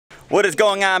What is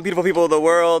going on, beautiful people of the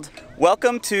world?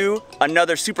 Welcome to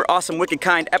another Super Awesome Wicked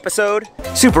Kind episode.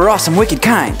 Super Awesome Wicked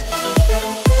Kind.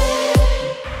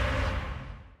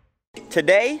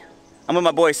 Today, I'm with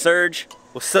my boy Serge.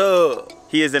 What's up?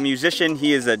 He is a musician.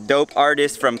 He is a dope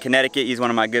artist from Connecticut. He's one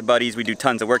of my good buddies. We do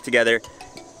tons of work together.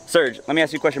 Serge, let me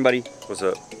ask you a question, buddy. What's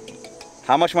up?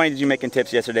 How much money did you make in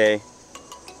tips yesterday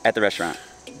at the restaurant?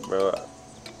 Bro,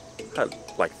 I had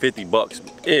like 50 bucks,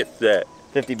 if that.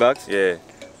 50 bucks? Yeah.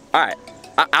 All right,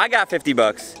 I got 50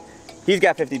 bucks. He's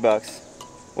got 50 bucks.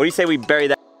 What do you say we bury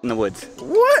that in the woods?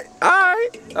 What? All right,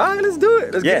 let's do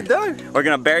it. Let's get it done. We're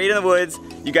gonna bury it in the woods.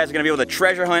 You guys are gonna be able to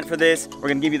treasure hunt for this. We're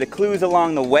gonna give you the clues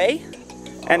along the way.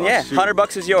 And yeah, shoot. 100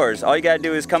 bucks is yours. All you gotta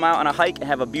do is come out on a hike and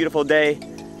have a beautiful day.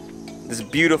 This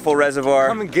beautiful reservoir.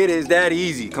 Come and get it, it's that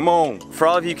easy, come on. For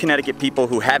all of you Connecticut people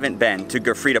who haven't been to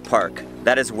Gafrida Park,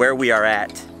 that is where we are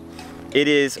at. It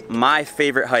is my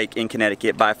favorite hike in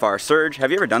Connecticut by far. Serge,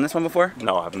 have you ever done this one before?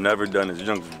 No, I've never done this. This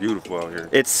jungle's beautiful out here.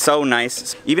 It's so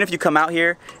nice. Even if you come out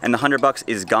here and the 100 bucks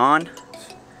is gone,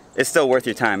 it's still worth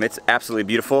your time. It's absolutely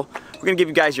beautiful. We're gonna give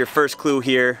you guys your first clue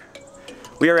here.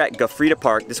 We are at Gafrida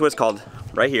Park. This is what it's called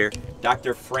right here.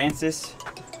 Dr. Francis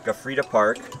Gafrida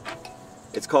Park.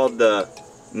 It's called the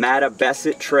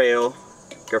Matabesset Trail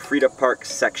Gafrida Park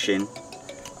section.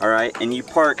 All right, and you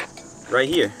park right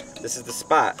here. This is the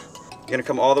spot. You're gonna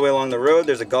come all the way along the road.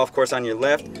 There's a golf course on your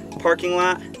left, parking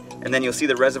lot, and then you'll see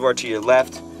the reservoir to your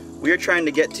left. We are trying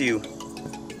to get to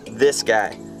this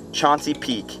guy, Chauncey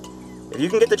Peak. If you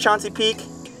can get to Chauncey Peak,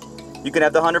 you can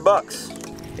have the 100 bucks.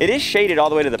 It is shaded all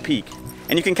the way to the peak,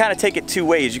 and you can kind of take it two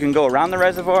ways. You can go around the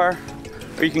reservoir,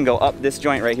 or you can go up this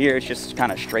joint right here. It's just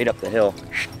kind of straight up the hill.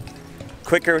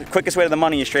 Quickest way to the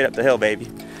money is straight up the hill, baby.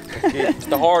 It's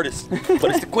the hardest,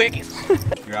 but it's the quickest.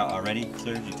 You're out already,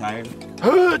 Serge? You tired?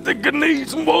 I think I need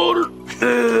some water.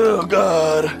 Oh,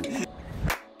 God.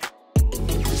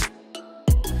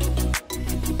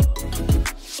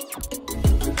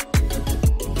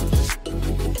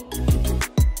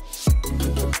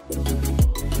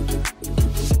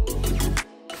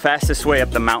 Fastest way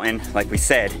up the mountain, like we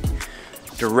said,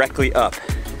 directly up.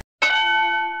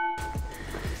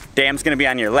 Dam's gonna be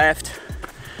on your left.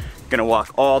 Gonna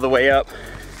walk all the way up,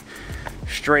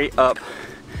 straight up.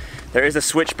 There is a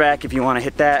switchback if you wanna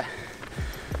hit that,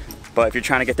 but if you're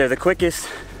trying to get there the quickest,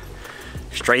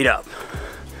 straight up.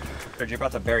 You're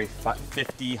about to bury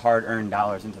 50 hard-earned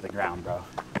dollars into the ground, bro.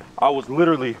 I was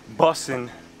literally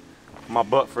busting my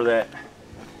butt for that.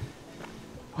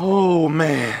 Oh,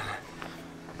 man.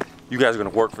 You guys are gonna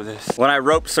work for this. When I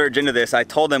roped Serge into this, I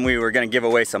told him we were gonna give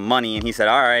away some money, and he said,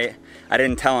 all right. I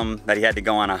didn't tell him that he had to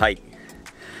go on a hike.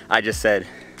 I just said,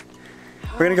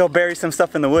 we're gonna go bury some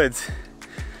stuff in the woods.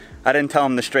 I didn't tell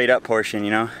him the straight up portion,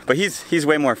 you know? But he's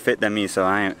way more fit than me, so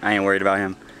I ain't worried about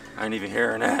him. I ain't even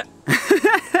hearing that.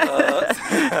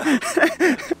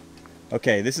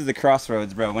 Okay, this is the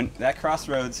crossroads, bro. When that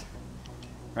crossroads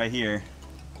right here,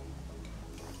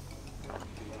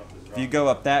 if you go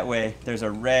up that way, there's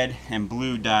a red and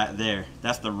blue dot there.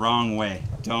 That's the wrong way.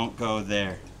 Don't go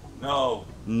there. No.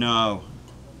 No.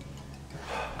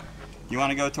 You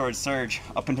want to go towards Serge,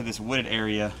 up into this wooded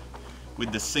area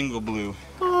with the single blue.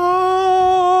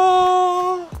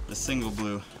 The single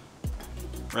blue.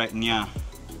 Right, yeah.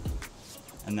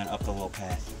 And then up the little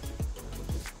path.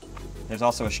 There's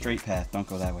also a straight path. Don't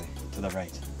go that way. To the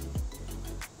right.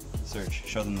 Serge,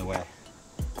 show them the way.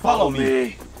 Follow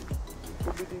me.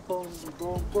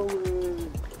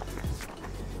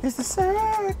 It's the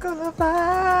circle of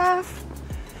life.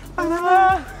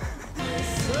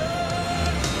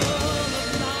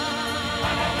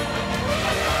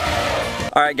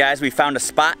 All right, guys, we found a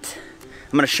spot.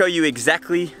 I'm gonna show you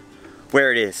exactly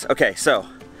where it is. Okay, so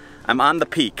I'm on the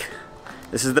peak.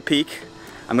 This is the peak.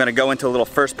 I'm gonna go into a little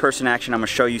first person action. I'm gonna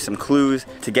show you some clues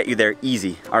to get you there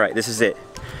easy. All right, this is it.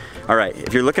 All right,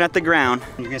 if you're looking at the ground,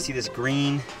 you're gonna see this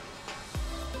green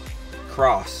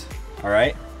cross, all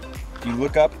right? You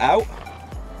look up out,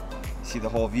 see the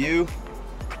whole view,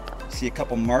 see a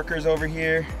couple markers over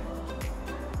here,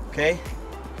 okay?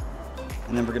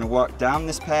 And then we're gonna walk down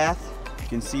this path.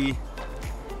 You can see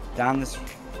down this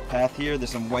path here,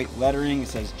 there's some white lettering. It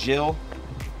says Jill.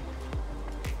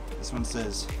 This one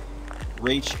says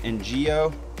Rach and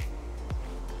Geo.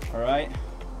 All right?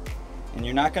 And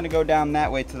you're not gonna go down that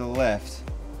way to the left.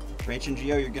 Rach and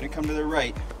Geo, you're gonna come to the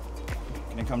right. You're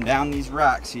gonna come down these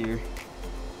rocks here. You're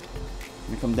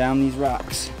gonna come down these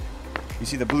rocks. You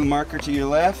see the blue marker to your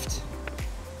left?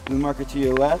 Blue marker to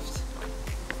your left.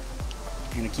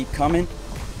 You're gonna keep coming.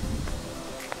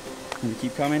 You're gonna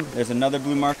keep coming. There's another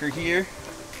blue marker here.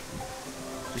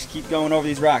 Just keep going over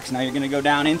these rocks. Now you're gonna go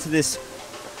down into this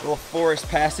Little forest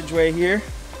passageway here.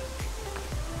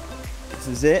 This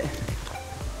is it.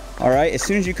 All right, as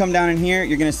soon as you come down in here,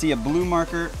 you're gonna see a blue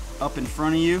marker up in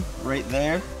front of you, right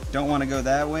there. Don't wanna go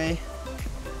that way.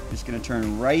 Just gonna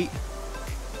turn right.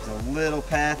 There's a little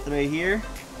path right here.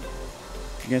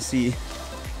 You're gonna see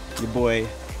your boy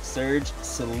Serge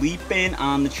sleeping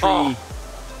on the tree. Oh,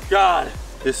 God.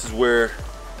 This is where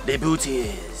the booty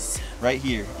is. Right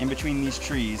here, in between these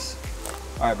trees.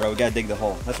 All right, bro, we gotta dig the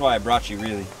hole. That's why I brought you,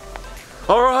 really.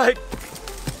 All right.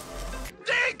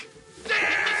 Dig! Dig!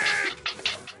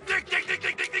 Dig, dig, dig,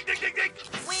 dig, dig, dig, dig, dig, dig!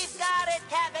 We've got it,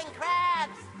 Captain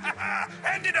Krabs!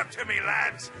 Hand it up to me,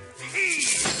 lads!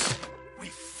 We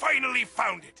finally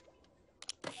found it!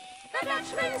 The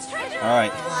Dutchman's treasure! All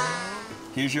right,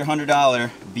 here's your $100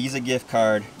 Visa gift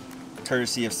card,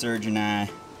 courtesy of Serge and I.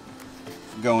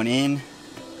 Going in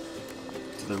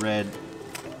to the red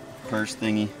purse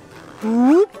thingy.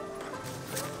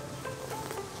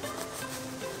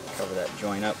 Cover that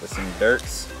joint up with some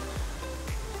dirts.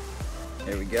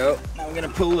 There we go. Now we're gonna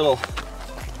put a little,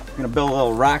 build a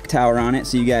little rock tower on it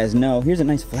so you guys know. Here's a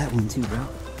nice flat one too, bro.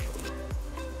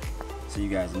 So you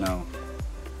guys know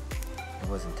it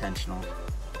was intentional.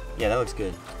 Yeah, that looks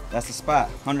good. That's the spot,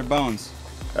 100 bones.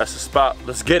 That's the spot.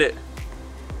 Let's get it.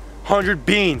 100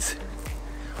 beans.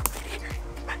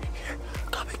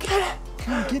 Come and get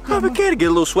it. Come and get it. Get a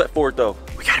little sweat for it though.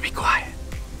 We gotta be quiet,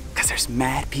 because there's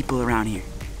mad people around here.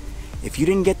 If you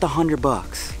didn't get the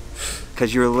 $100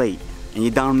 because you're late and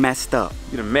you done messed up.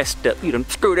 You done messed up. You done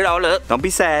screwed it all up. Don't be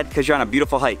sad because you're on a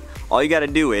beautiful hike. All you gotta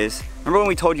do is, remember when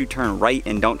we told you turn right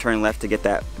and don't turn left to get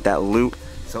that loot?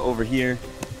 So over here,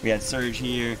 we had Serge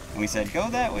here, and we said, go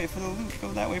that way for the loot,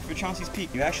 go that way for Chauncey's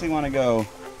Peak. You actually wanna go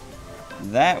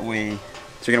that way.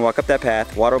 So you're gonna walk up that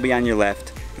path, water will be on your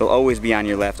left. It'll always be on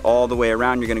your left. All the way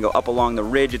around, you're gonna go up along the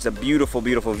ridge. It's a beautiful,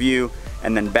 beautiful view.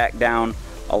 And then back down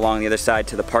along the other side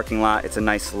to the parking lot. It's a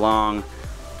nice long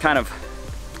kind of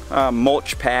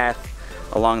mulch path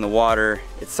along the water.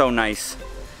 It's so nice.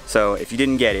 So if you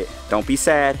didn't get it, don't be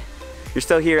sad. You're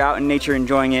still here out in nature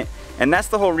enjoying it. And that's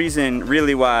the whole reason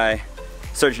really why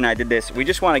Serge and I did this. We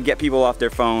just want to get people off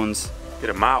their phones. Get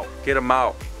them out. Get them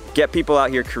out. Get people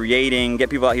out here creating, get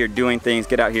people out here doing things,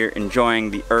 get out here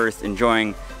enjoying the earth,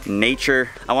 enjoying nature.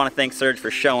 I want to thank Serge for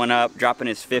showing up, dropping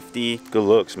his 50. Good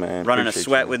looks, man. Running Appreciate a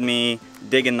sweat you. with me,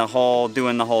 digging the hole,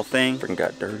 doing the whole thing. Freaking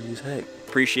got dirty as heck.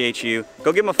 Appreciate you.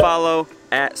 Go give him a follow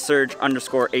at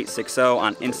Serge_860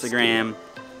 on Instagram.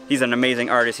 He's an amazing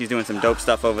artist. He's doing some dope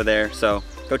stuff over there. So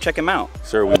go check him out.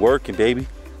 Sir, we working, baby.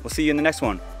 We'll see you in the next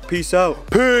one. Peace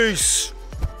out. Peace.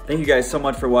 Thank you guys so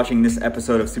much for watching this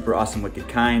episode of Super Awesome Wicked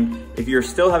Kind. If you're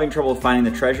still having trouble finding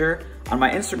the treasure, on my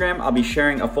Instagram, I'll be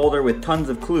sharing a folder with tons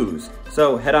of clues.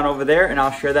 So head on over there and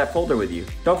I'll share that folder with you.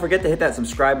 Don't forget to hit that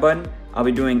subscribe button. I'll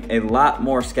be doing a lot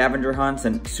more scavenger hunts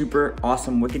and super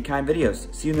awesome Wicked Kind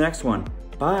videos. See you in the next one.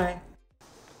 Bye.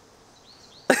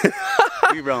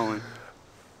 We rolling.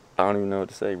 I don't even know what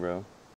to say, bro.